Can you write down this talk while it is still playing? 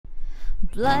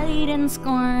Bloodied and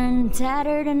scorned,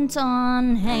 tattered and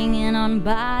torn, hanging on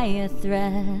by a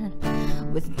thread.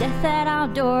 With death at our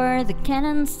door, the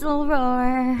cannons still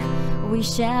roar. We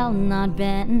shall not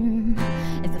bend.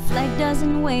 If the flag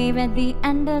doesn't wave at the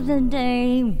end of the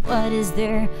day, what is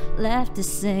there left to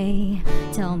say?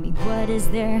 Tell me, what is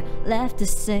there left to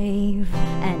save?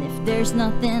 And if there's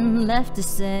nothing left to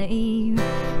save,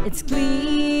 it's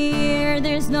clear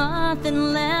there's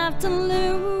nothing left to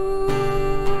lose.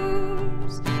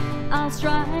 I'll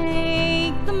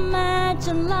strike the match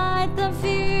and light the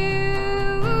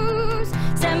fuse.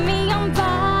 Set me on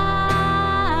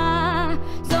fire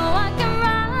so I can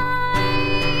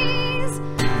rise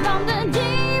from the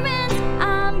demons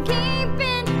I'm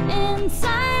keeping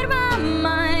inside my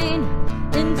mind.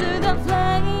 Into the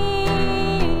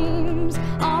flames,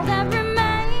 all that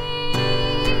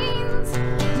remains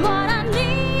is what I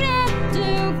needed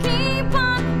to keep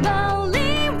on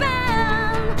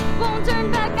believing. Won't turn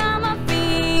back, I'm a phoenix,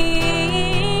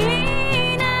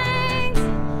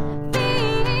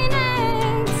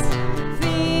 phoenix,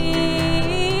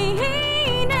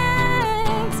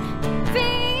 phoenix,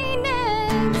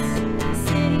 phoenix.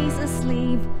 Cities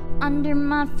asleep under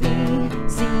my feet,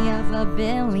 sea of a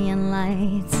billion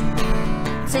lights,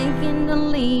 taking the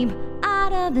leap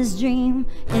out of this dream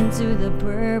into the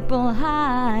purple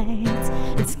heights.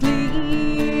 It's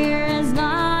clear as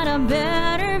not a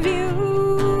better view.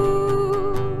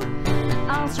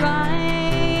 I'll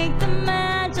strike the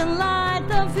match and light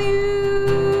the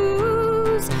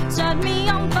fuse. Set me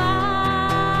on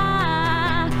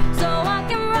fire so I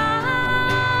can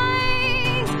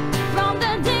rise from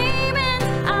the demons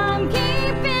I'm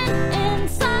keeping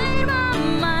inside my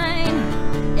mind.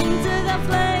 Into the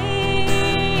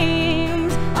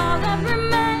flames, all that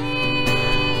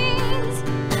remains is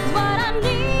what I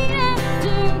needed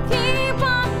to keep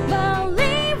on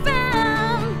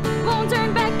believing. Won't turn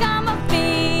back, I'm a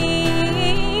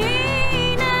phoenix,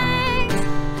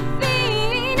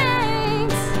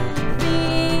 phoenix,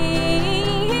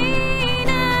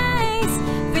 phoenix,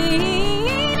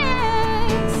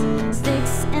 phoenix.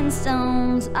 Sticks and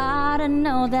stones, I don't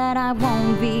know that I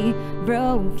won't be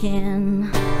broken.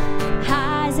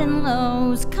 Highs and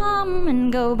lows come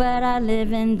and go, but I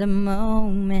live in the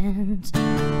moment.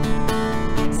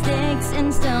 Sticks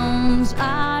and stones,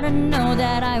 I don't know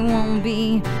that I won't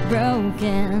be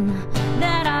broken,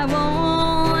 that I won't